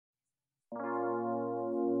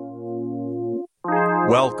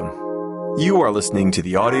Welcome. You are listening to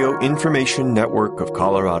the Audio Information Network of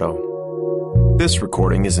Colorado. This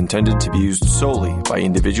recording is intended to be used solely by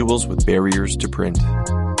individuals with barriers to print.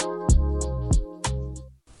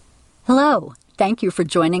 Hello. Thank you for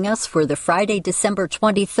joining us for the Friday, December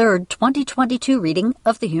 23rd, 2022 reading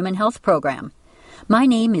of the Human Health Program. My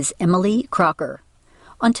name is Emily Crocker.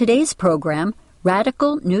 On today's program,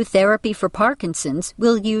 radical new therapy for Parkinson's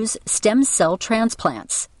will use stem cell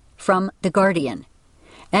transplants, from The Guardian.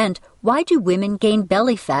 And why do women gain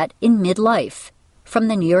belly fat in midlife, from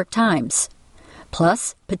the New York Times.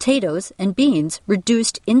 Plus, potatoes and beans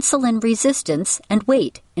reduced insulin resistance and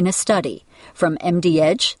weight in a study, from MD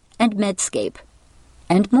Edge and Medscape.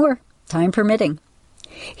 And more, time permitting.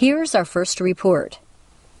 Here's our first report.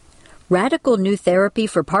 Radical new therapy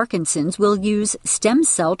for Parkinson's will use stem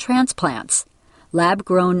cell transplants.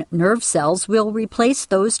 Lab-grown nerve cells will replace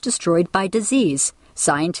those destroyed by disease.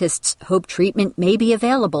 Scientists hope treatment may be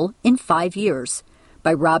available in 5 years.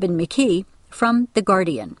 By Robin McKee from The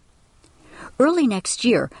Guardian. Early next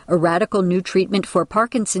year, a radical new treatment for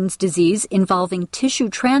Parkinson's disease involving tissue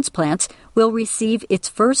transplants will receive its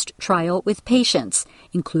first trial with patients,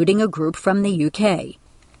 including a group from the UK.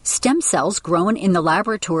 Stem cells grown in the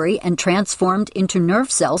laboratory and transformed into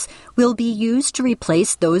nerve cells will be used to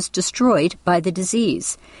replace those destroyed by the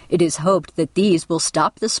disease. It is hoped that these will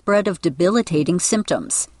stop the spread of debilitating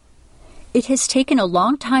symptoms. It has taken a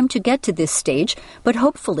long time to get to this stage, but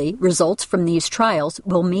hopefully results from these trials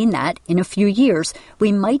will mean that, in a few years,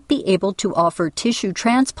 we might be able to offer tissue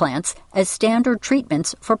transplants as standard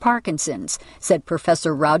treatments for Parkinson's, said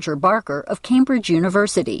Professor Roger Barker of Cambridge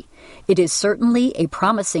University. It is certainly a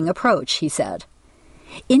promising approach, he said.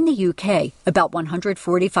 In the UK, about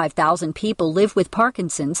 145,000 people live with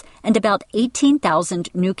Parkinson's, and about 18,000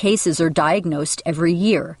 new cases are diagnosed every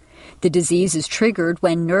year. The disease is triggered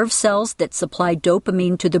when nerve cells that supply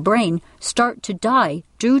dopamine to the brain start to die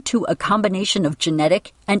due to a combination of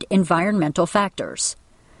genetic and environmental factors.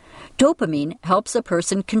 Dopamine helps a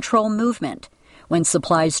person control movement. When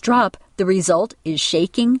supplies drop, the result is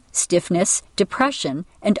shaking, stiffness, depression,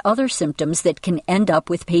 and other symptoms that can end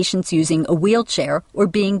up with patients using a wheelchair or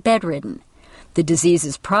being bedridden. The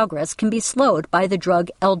disease's progress can be slowed by the drug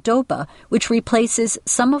L-Dopa, which replaces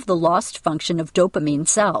some of the lost function of dopamine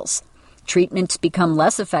cells. Treatments become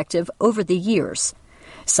less effective over the years.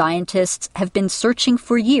 Scientists have been searching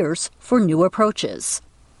for years for new approaches.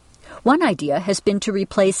 One idea has been to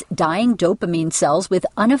replace dying dopamine cells with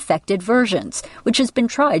unaffected versions, which has been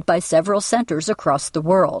tried by several centers across the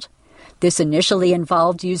world. This initially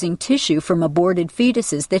involved using tissue from aborted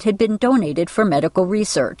fetuses that had been donated for medical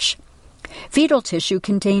research. Fetal tissue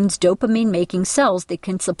contains dopamine-making cells that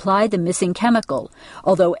can supply the missing chemical,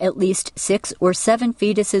 although at least 6 or 7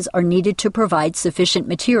 fetuses are needed to provide sufficient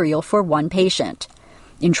material for one patient.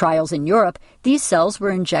 In trials in Europe, these cells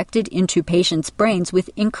were injected into patients' brains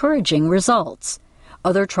with encouraging results.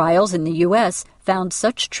 Other trials in the U.S. found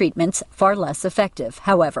such treatments far less effective,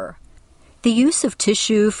 however. The use of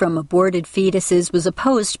tissue from aborted fetuses was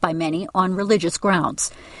opposed by many on religious grounds.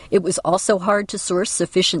 It was also hard to source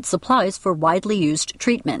sufficient supplies for widely used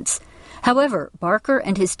treatments. However, Barker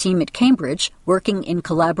and his team at Cambridge, working in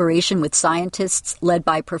collaboration with scientists led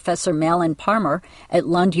by Professor Malin Palmer at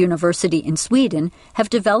Lund University in Sweden, have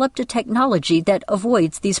developed a technology that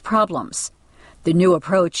avoids these problems. The new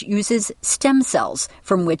approach uses stem cells,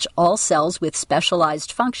 from which all cells with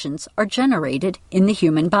specialized functions are generated in the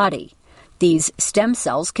human body. These stem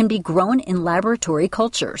cells can be grown in laboratory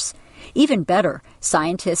cultures. Even better,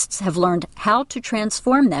 scientists have learned how to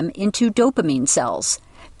transform them into dopamine cells.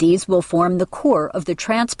 These will form the core of the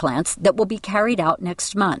transplants that will be carried out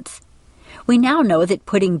next month. We now know that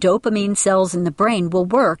putting dopamine cells in the brain will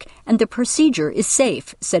work and the procedure is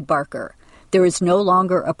safe, said Barker. There is no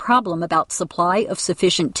longer a problem about supply of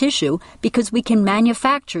sufficient tissue because we can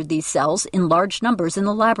manufacture these cells in large numbers in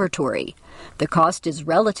the laboratory. The cost is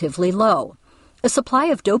relatively low. A supply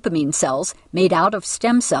of dopamine cells made out of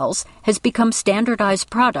stem cells has become standardized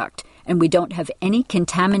product, and we don't have any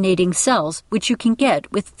contaminating cells which you can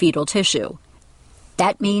get with fetal tissue.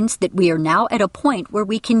 That means that we are now at a point where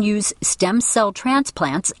we can use stem cell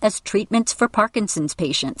transplants as treatments for Parkinson's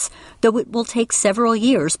patients, though it will take several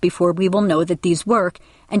years before we will know that these work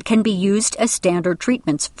and can be used as standard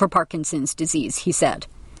treatments for Parkinson's disease, he said.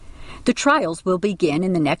 The trials will begin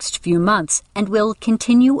in the next few months and will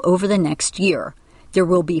continue over the next year. There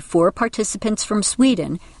will be 4 participants from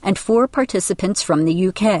Sweden and 4 participants from the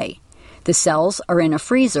UK. The cells are in a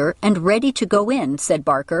freezer and ready to go in, said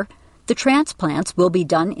Barker. The transplants will be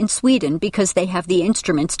done in Sweden because they have the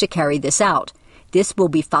instruments to carry this out. This will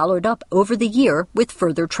be followed up over the year with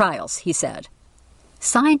further trials, he said.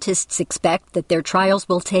 Scientists expect that their trials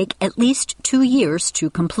will take at least 2 years to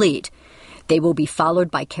complete. They will be followed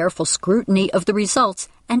by careful scrutiny of the results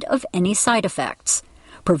and of any side effects.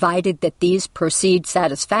 Provided that these proceed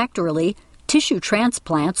satisfactorily, tissue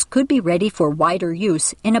transplants could be ready for wider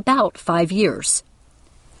use in about 5 years.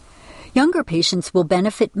 Younger patients will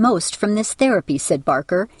benefit most from this therapy, said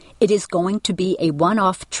Barker. It is going to be a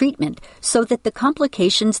one-off treatment so that the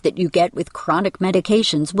complications that you get with chronic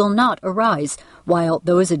medications will not arise, while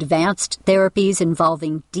those advanced therapies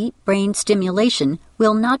involving deep brain stimulation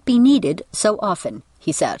will not be needed so often,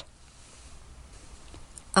 he said.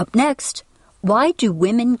 Up next, why do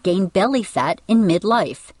women gain belly fat in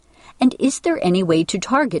midlife? And is there any way to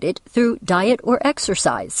target it through diet or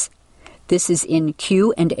exercise? This is in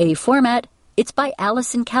Q&A format. It's by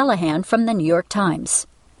Allison Callahan from the New York Times.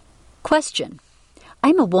 Question.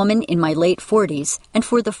 I'm a woman in my late 40s, and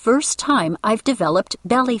for the first time I've developed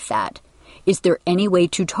belly fat. Is there any way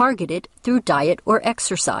to target it through diet or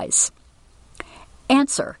exercise?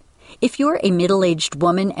 Answer. If you're a middle-aged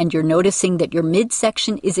woman and you're noticing that your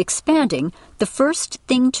midsection is expanding, the first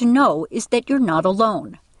thing to know is that you're not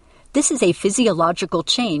alone. This is a physiological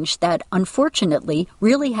change that, unfortunately,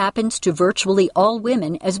 really happens to virtually all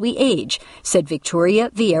women as we age, said Victoria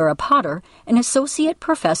Vieira Potter, an associate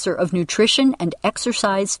professor of nutrition and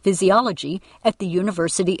exercise physiology at the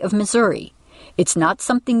University of Missouri. It's not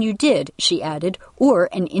something you did, she added, or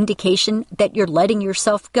an indication that you're letting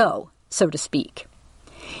yourself go, so to speak.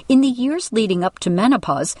 In the years leading up to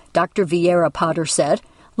menopause, Dr. Vieira Potter said,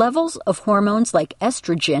 levels of hormones like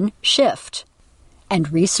estrogen shift.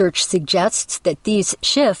 And research suggests that these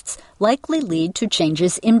shifts likely lead to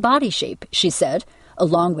changes in body shape, she said,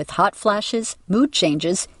 along with hot flashes, mood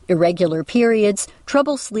changes, irregular periods,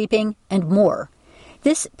 trouble sleeping, and more.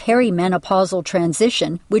 This perimenopausal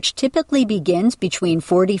transition, which typically begins between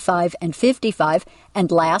 45 and 55 and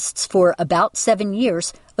lasts for about 7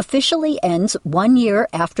 years, officially ends 1 year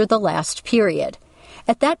after the last period.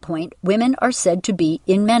 At that point, women are said to be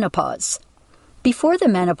in menopause. Before the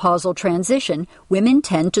menopausal transition, women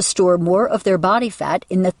tend to store more of their body fat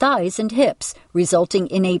in the thighs and hips, resulting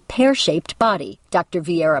in a pear-shaped body, Dr.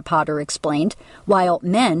 Vieira Potter explained, while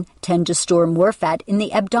men tend to store more fat in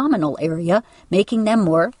the abdominal area, making them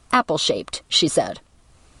more apple-shaped, she said.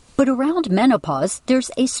 But around menopause,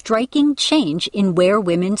 there's a striking change in where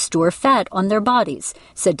women store fat on their bodies,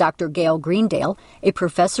 said Dr. Gail Greendale, a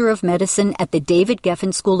professor of medicine at the David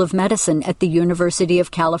Geffen School of Medicine at the University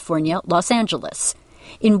of California, Los Angeles.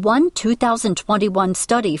 In one 2021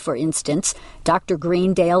 study, for instance, Dr.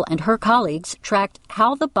 Greendale and her colleagues tracked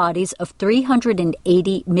how the bodies of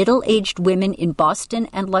 380 middle-aged women in Boston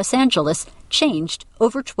and Los Angeles changed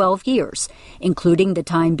over 12 years, including the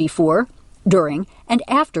time before, during, and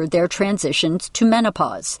after their transitions to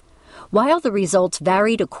menopause. While the results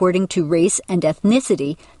varied according to race and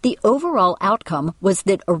ethnicity, the overall outcome was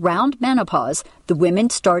that around menopause, the women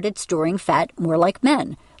started storing fat more like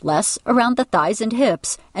men, less around the thighs and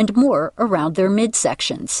hips, and more around their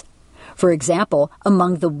midsections. For example,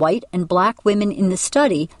 among the white and black women in the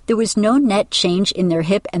study, there was no net change in their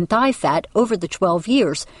hip and thigh fat over the 12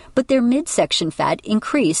 years, but their midsection fat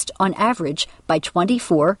increased on average by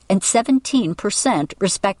 24% and 17%,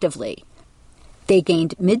 respectively. They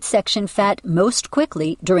gained midsection fat most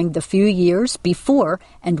quickly during the few years before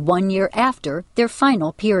and 1 year after their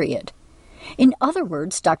final period. In other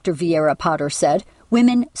words, Dr. Vieira Potter said,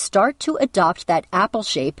 women start to adopt that apple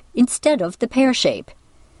shape instead of the pear shape.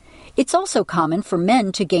 It's also common for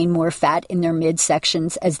men to gain more fat in their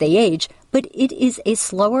midsections as they age, but it is a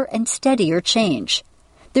slower and steadier change.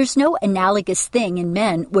 There's no analogous thing in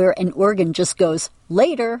men where an organ just goes,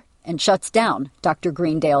 later, and shuts down, Dr.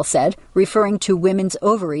 Greendale said, referring to women's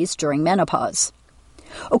ovaries during menopause.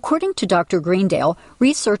 According to Dr. Greendale,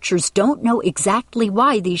 researchers don't know exactly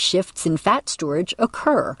why these shifts in fat storage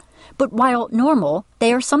occur, but while normal,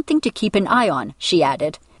 they are something to keep an eye on, she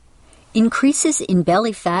added. Increases in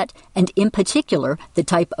belly fat, and in particular the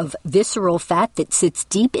type of visceral fat that sits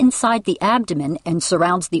deep inside the abdomen and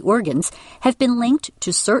surrounds the organs, have been linked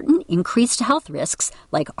to certain increased health risks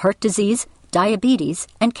like heart disease, diabetes,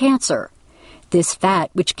 and cancer. This fat,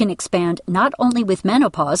 which can expand not only with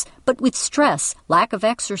menopause, but with stress, lack of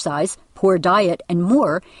exercise, poor diet, and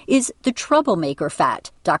more, is the troublemaker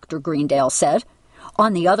fat, Dr. Greendale said.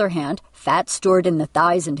 On the other hand, fat stored in the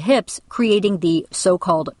thighs and hips, creating the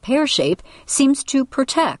so-called pear shape, seems to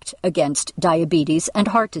protect against diabetes and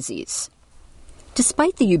heart disease.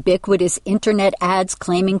 Despite the ubiquitous internet ads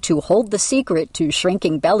claiming to hold the secret to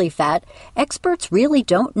shrinking belly fat, experts really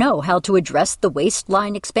don't know how to address the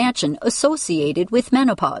waistline expansion associated with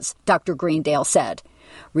menopause, Dr. Greendale said.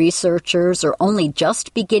 Researchers are only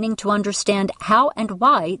just beginning to understand how and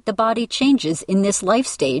why the body changes in this life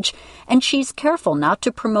stage, and she's careful not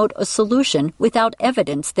to promote a solution without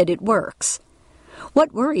evidence that it works.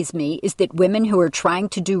 What worries me is that women who are trying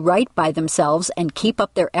to do right by themselves and keep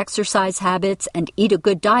up their exercise habits and eat a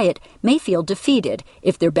good diet may feel defeated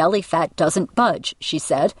if their belly fat doesn't budge, she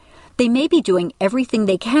said. They may be doing everything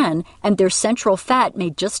they can, and their central fat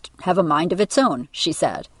may just have a mind of its own, she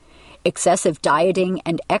said. Excessive dieting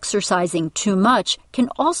and exercising too much can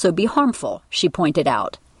also be harmful, she pointed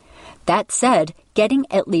out. That said, getting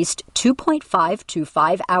at least 2.5 to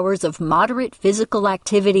 5 hours of moderate physical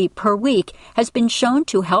activity per week has been shown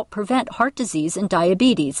to help prevent heart disease and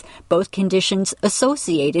diabetes, both conditions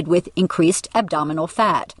associated with increased abdominal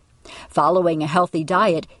fat. Following a healthy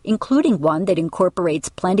diet, including one that incorporates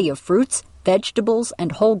plenty of fruits, vegetables,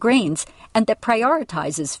 and whole grains, and that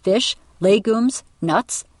prioritizes fish, legumes,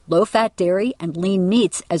 nuts, low-fat dairy, and lean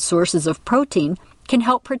meats as sources of protein, can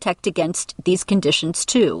help protect against these conditions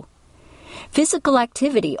too. Physical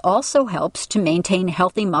activity also helps to maintain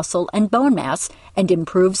healthy muscle and bone mass and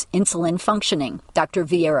improves insulin functioning, Dr.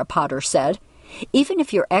 Vieira Potter said. Even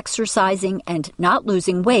if you're exercising and not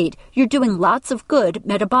losing weight, you're doing lots of good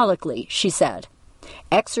metabolically, she said.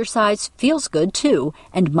 Exercise feels good too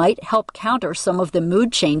and might help counter some of the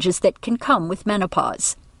mood changes that can come with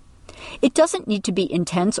menopause. It doesn't need to be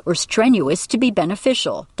intense or strenuous to be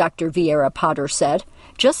beneficial, Dr. Vieira Potter said.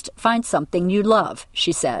 Just find something you love,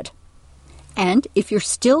 she said. And if you're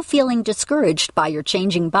still feeling discouraged by your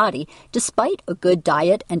changing body, despite a good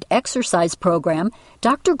diet and exercise program,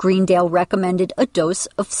 Dr. Greendale recommended a dose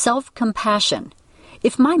of self-compassion.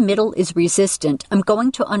 If my middle is resistant, I'm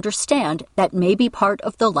going to understand that may be part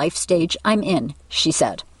of the life stage I'm in, she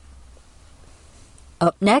said.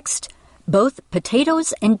 Up next, both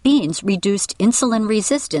potatoes and beans reduced insulin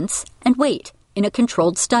resistance and weight in a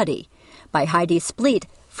controlled study by Heidi Spleet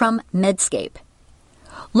from Medscape.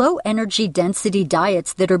 Low-energy density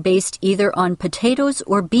diets that are based either on potatoes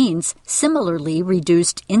or beans similarly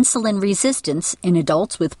reduced insulin resistance in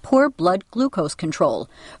adults with poor blood glucose control,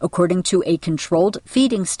 according to a controlled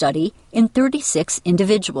feeding study in 36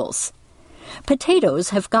 individuals. Potatoes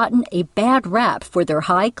have gotten a bad rap for their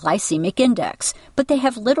high glycemic index, but they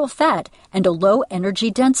have little fat and a low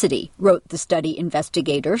energy density, wrote the study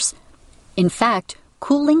investigators. In fact,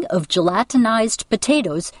 cooling of gelatinized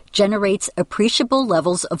potatoes generates appreciable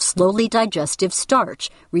levels of slowly digestive starch,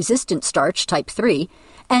 resistant starch type 3,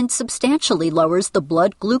 and substantially lowers the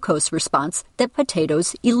blood glucose response that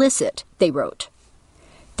potatoes elicit, they wrote.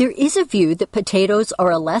 There is a view that potatoes are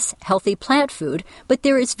a less healthy plant food, but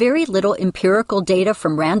there is very little empirical data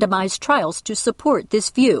from randomized trials to support this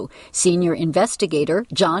view, senior investigator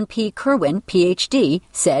John P. Kerwin, Ph.D.,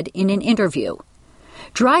 said in an interview.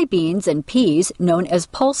 Dry beans and peas, known as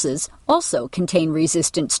pulses, also contain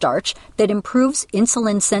resistant starch that improves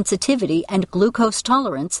insulin sensitivity and glucose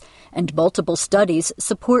tolerance, and multiple studies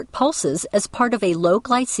support pulses as part of a low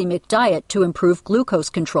glycemic diet to improve glucose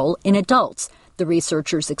control in adults, the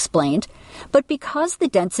researchers explained. But because the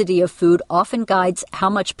density of food often guides how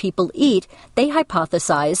much people eat, they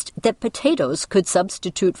hypothesized that potatoes could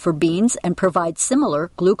substitute for beans and provide similar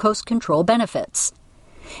glucose control benefits.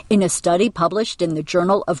 In a study published in the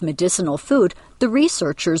Journal of Medicinal Food, the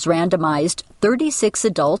researchers randomized 36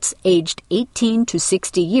 adults aged 18 to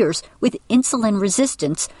 60 years with insulin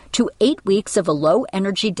resistance to 8 weeks of a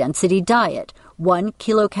low-energy density diet, 1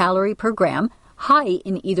 kilocalorie per gram, high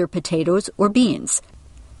in either potatoes or beans.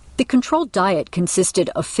 The controlled diet consisted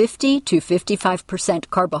of 50 to 55%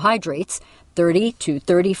 carbohydrates, 30 to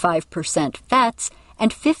 35% fats,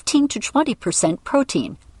 and 15 to 20%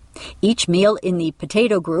 protein. Each meal in the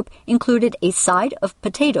potato group included a side of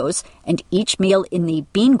potatoes, and each meal in the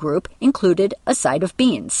bean group included a side of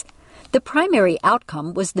beans. The primary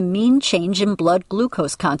outcome was the mean change in blood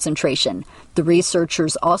glucose concentration. The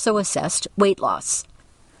researchers also assessed weight loss.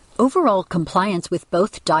 Overall compliance with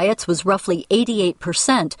both diets was roughly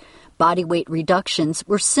 88%. Body weight reductions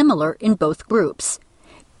were similar in both groups.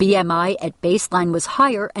 BMI at baseline was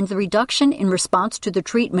higher, and the reduction in response to the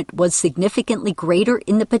treatment was significantly greater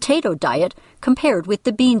in the potato diet compared with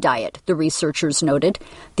the bean diet, the researchers noted.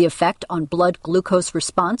 The effect on blood glucose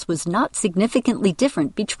response was not significantly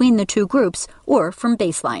different between the two groups or from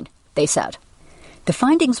baseline, they said. The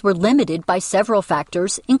findings were limited by several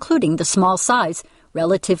factors, including the small size,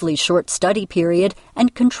 relatively short study period,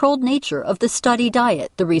 and controlled nature of the study diet,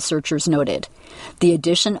 the researchers noted. The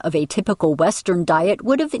addition of a typical Western diet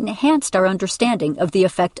would have enhanced our understanding of the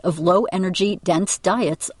effect of low-energy, dense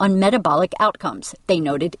diets on metabolic outcomes, they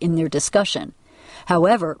noted in their discussion.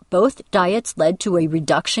 However, both diets led to a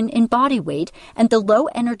reduction in body weight, and the low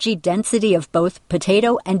energy density of both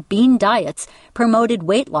potato and bean diets promoted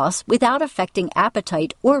weight loss without affecting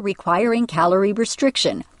appetite or requiring calorie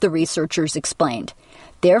restriction, the researchers explained.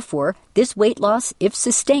 Therefore, this weight loss, if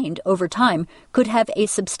sustained over time, could have a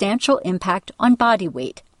substantial impact on body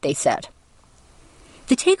weight, they said.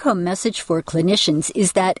 The take-home message for clinicians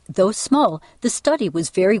is that, though small, the study was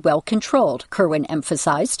very well controlled, Kerwin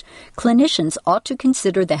emphasized. Clinicians ought to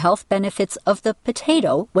consider the health benefits of the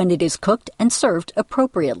potato when it is cooked and served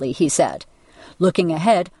appropriately, he said. Looking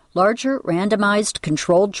ahead, larger randomized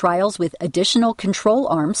controlled trials with additional control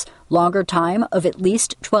arms, longer time of at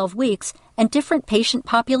least 12 weeks, and different patient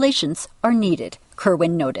populations are needed,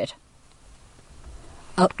 Kerwin noted.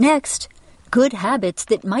 Up next, good habits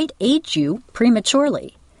that might age you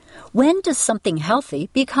prematurely. When does something healthy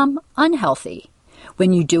become unhealthy?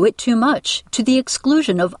 When you do it too much, to the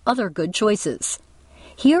exclusion of other good choices.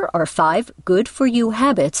 Here are 5 good-for-you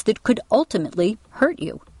habits that could ultimately hurt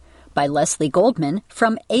you, by Leslie Goldman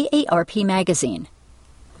from AARP Magazine.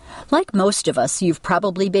 Like most of us, you've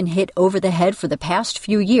probably been hit over the head for the past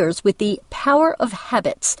few years with the power of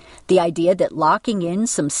habits, the idea that locking in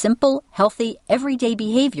some simple, healthy, everyday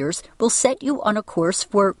behaviors will set you on a course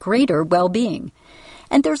for greater well-being.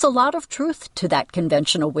 And there's a lot of truth to that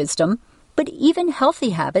conventional wisdom, but even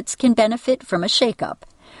healthy habits can benefit from a shake-up.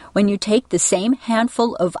 When you take the same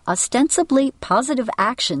handful of ostensibly positive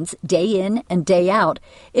actions day in and day out,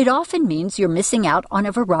 it often means you're missing out on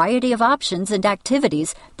a variety of options and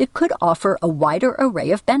activities that could offer a wider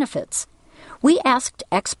array of benefits. We asked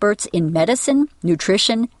experts in medicine,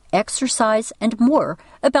 nutrition, exercise, and more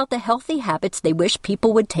about the healthy habits they wish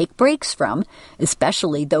people would take breaks from,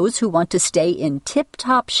 especially those who want to stay in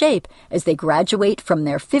tip-top shape as they graduate from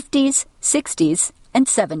their 50s, 60s, and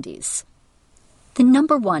 70s. The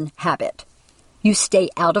number 1 habit: you stay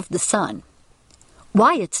out of the sun.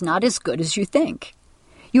 Why it's not as good as you think.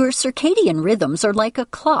 Your circadian rhythms are like a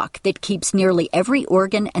clock that keeps nearly every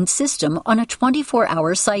organ and system on a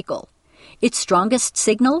 24-hour cycle. Its strongest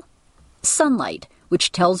signal? Sunlight,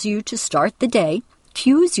 which tells you to start the day,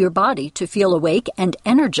 cues your body to feel awake and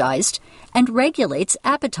energized, and regulates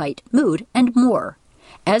appetite, mood, and more.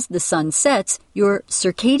 As the sun sets, your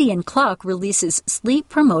circadian clock releases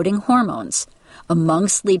sleep-promoting hormones. Among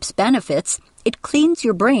sleep's benefits, it cleans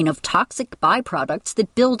your brain of toxic byproducts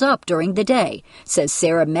that build up during the day, says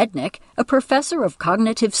Sarah Mednick, a professor of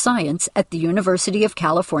cognitive science at the University of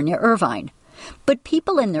California, Irvine. But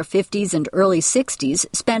people in their 50s and early 60s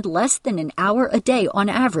spend less than an hour a day on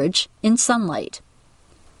average in sunlight.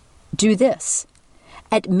 Do this.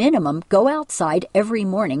 At minimum, go outside every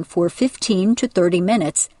morning for 15 to 30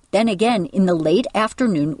 minutes, then again in the late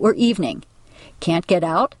afternoon or evening. Can't get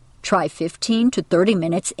out? Try 15 to 30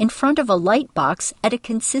 minutes in front of a light box at a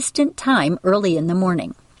consistent time early in the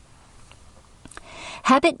morning.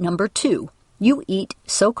 Habit number 2. You eat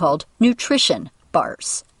so-called nutrition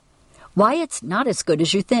bars. Why it's not as good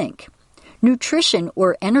as you think. Nutrition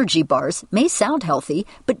or energy bars may sound healthy,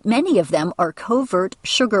 but many of them are covert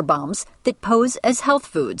sugar bombs that pose as health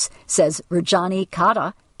foods, says Rajani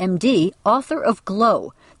Kata, MD, author of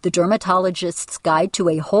Glow, the dermatologist's guide to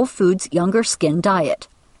a whole foods younger skin diet.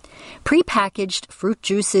 Prepackaged fruit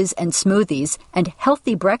juices and smoothies and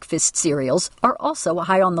healthy breakfast cereals are also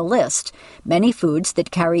high on the list. Many foods that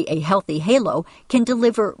carry a healthy halo can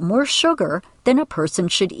deliver more sugar than a person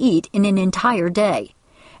should eat in an entire day.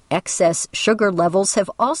 Excess sugar levels have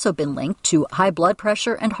also been linked to high blood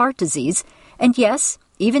pressure and heart disease, and yes,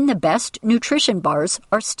 even the best nutrition bars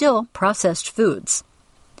are still processed foods.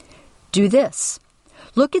 Do this.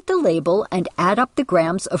 Look at the label and add up the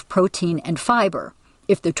grams of protein and fiber.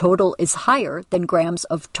 If the total is higher than grams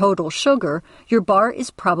of total sugar, your bar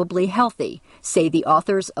is probably healthy, say the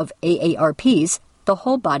authors of AARP's The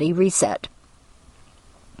Whole Body Reset.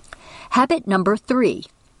 Habit number 3.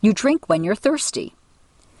 You drink when you're thirsty.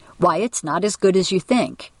 Why it's not as good as you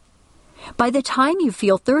think. By the time you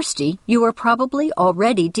feel thirsty, you are probably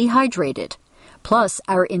already dehydrated. Plus,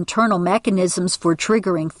 our internal mechanisms for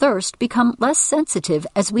triggering thirst become less sensitive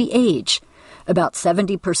as we age. About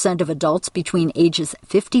 70% of adults between ages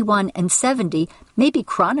 51 and 70 may be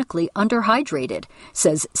chronically underhydrated,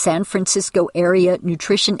 says San Francisco area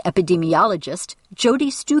nutrition epidemiologist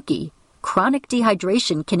Jody Stuckey. Chronic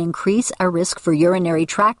dehydration can increase our risk for urinary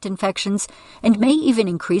tract infections and may even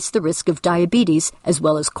increase the risk of diabetes as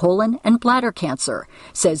well as colon and bladder cancer,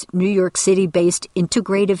 says New York City-based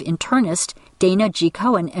integrative internist Dana G.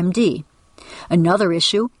 Cohen, MD. Another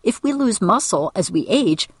issue, if we lose muscle as we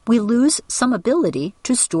age, we lose some ability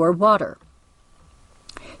to store water.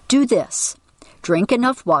 Do this. Drink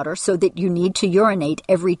enough water so that you need to urinate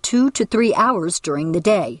every 2 to 3 hours during the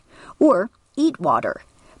day. Or eat water.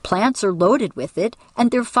 Plants are loaded with it, and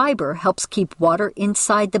their fiber helps keep water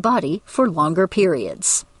inside the body for longer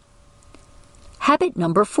periods. Habit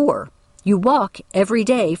number 4. You walk every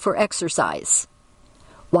day for exercise.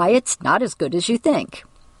 Why it's not as good as you think.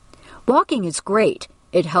 Walking is great.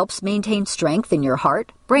 It helps maintain strength in your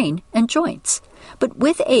heart, brain, and joints. But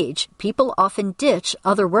with age, people often ditch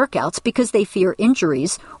other workouts because they fear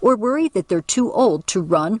injuries or worry that they're too old to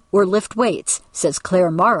run or lift weights, says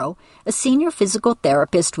Claire Morrow, a senior physical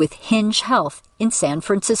therapist with Hinge Health in San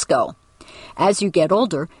Francisco. As you get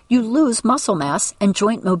older, you lose muscle mass and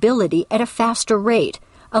joint mobility at a faster rate,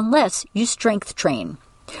 unless you strength train.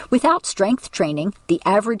 Without strength training, the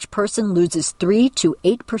average person loses 3 to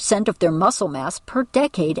 8% of their muscle mass per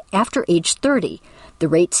decade after age 30. The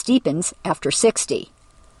rate steepens after 60.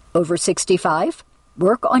 Over 65?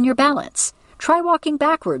 Work on your balance. Try walking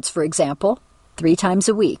backwards, for example, 3 times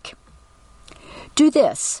a week. Do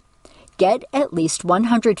this. Get at least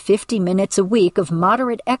 150 minutes a week of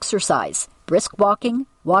moderate exercise, brisk walking,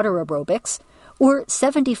 water aerobics, or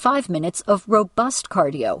 75 minutes of robust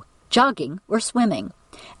cardio, jogging or swimming,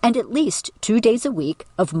 and at least 2 days a week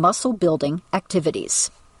of muscle-building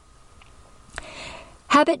activities.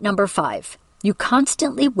 Habit number 5. You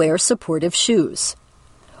constantly wear supportive shoes.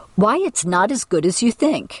 Why it's not as good as you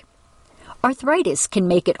think. Arthritis can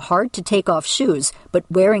make it hard to take off shoes, but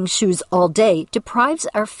wearing shoes all day deprives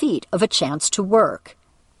our feet of a chance to work.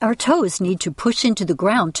 Our toes need to push into the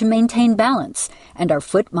ground to maintain balance, and our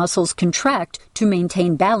foot muscles contract to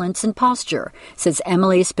maintain balance and posture, says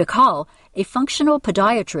Emily Spicall, a functional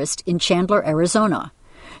podiatrist in Chandler, Arizona.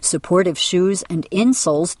 Supportive shoes and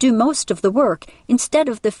insoles do most of the work instead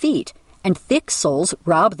of the feet, and thick soles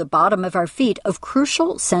rob the bottom of our feet of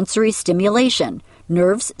crucial sensory stimulation.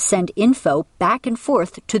 Nerves send info back and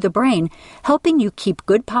forth to the brain, helping you keep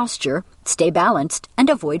good posture, stay balanced, and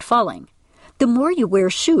avoid falling. The more you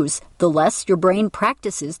wear shoes, the less your brain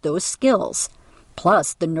practices those skills.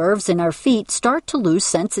 Plus, the nerves in our feet start to lose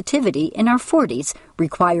sensitivity in our 40s,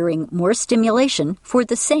 requiring more stimulation for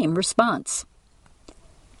the same response.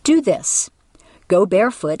 Do this. Go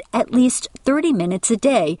barefoot at least 30 minutes a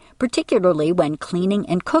day, particularly when cleaning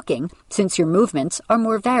and cooking, since your movements are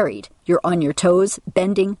more varied. You're on your toes,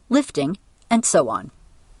 bending, lifting, and so on.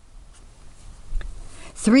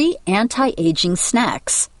 3 anti-aging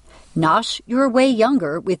snacks. Nosh your way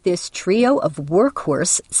younger with this trio of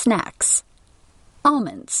workhorse snacks.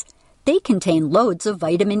 Almonds. They contain loads of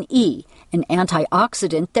vitamin E, an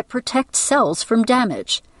antioxidant that protects cells from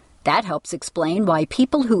damage. That helps explain why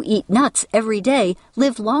people who eat nuts every day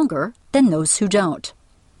live longer than those who don't.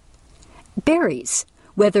 Berries.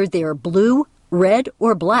 Whether they're blue, red,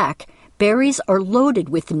 or black, berries are loaded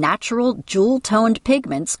with natural jewel-toned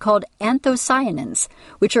pigments called anthocyanins,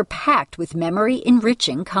 which are packed with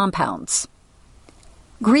memory-enriching compounds.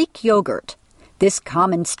 Greek yogurt. This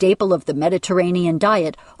common staple of the Mediterranean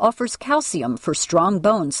diet offers calcium for strong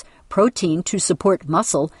bones, protein to support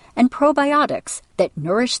muscle, and probiotics that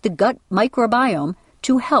nourish the gut microbiome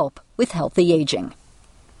to help with healthy aging.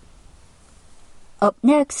 Up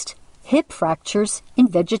next, hip fractures in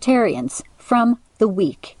vegetarians from The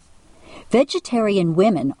Week. Vegetarian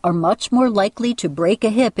women are much more likely to break a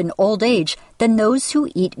hip in old age than those who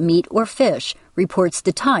eat meat or fish, reports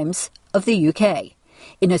The Times of the UK.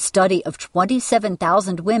 In a study of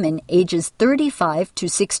 27,000 women ages 35 to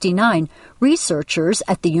 69, researchers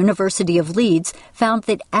at the University of Leeds found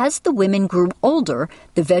that as the women grew older,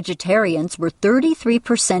 the vegetarians were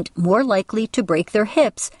 33% more likely to break their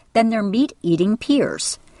hips than their meat-eating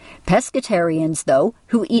peers. Pescatarians, though,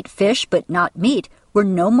 who eat fish but not meat, were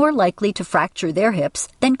no more likely to fracture their hips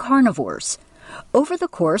than carnivores. Over the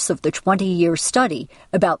course of the 20-year study,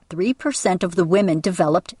 about 3% of the women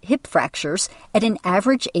developed hip fractures at an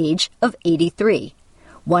average age of 83.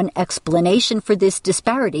 One explanation for this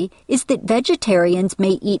disparity is that vegetarians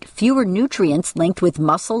may eat fewer nutrients linked with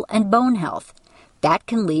muscle and bone health. That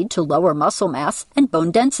can lead to lower muscle mass and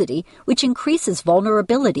bone density, which increases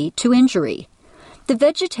vulnerability to injury. The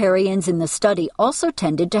vegetarians in the study also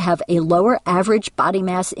tended to have a lower average body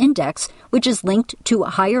mass index, which is linked to a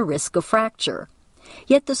higher risk of fracture.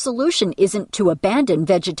 Yet the solution isn't to abandon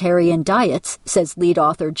vegetarian diets, says lead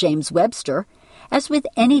author James Webster. As with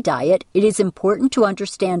any diet, it is important to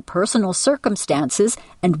understand personal circumstances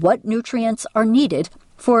and what nutrients are needed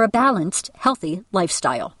for a balanced, healthy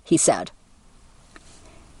lifestyle, he said.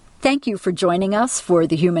 Thank you for joining us for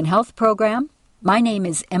the Human Health Program. My name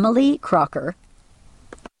is Emily Crocker.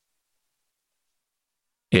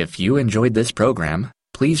 If you enjoyed this program,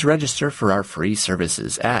 please register for our free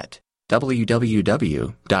services at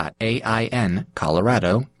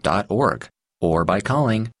www.aincolorado.org or by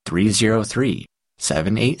calling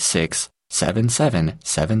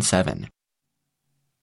 303-786-7777.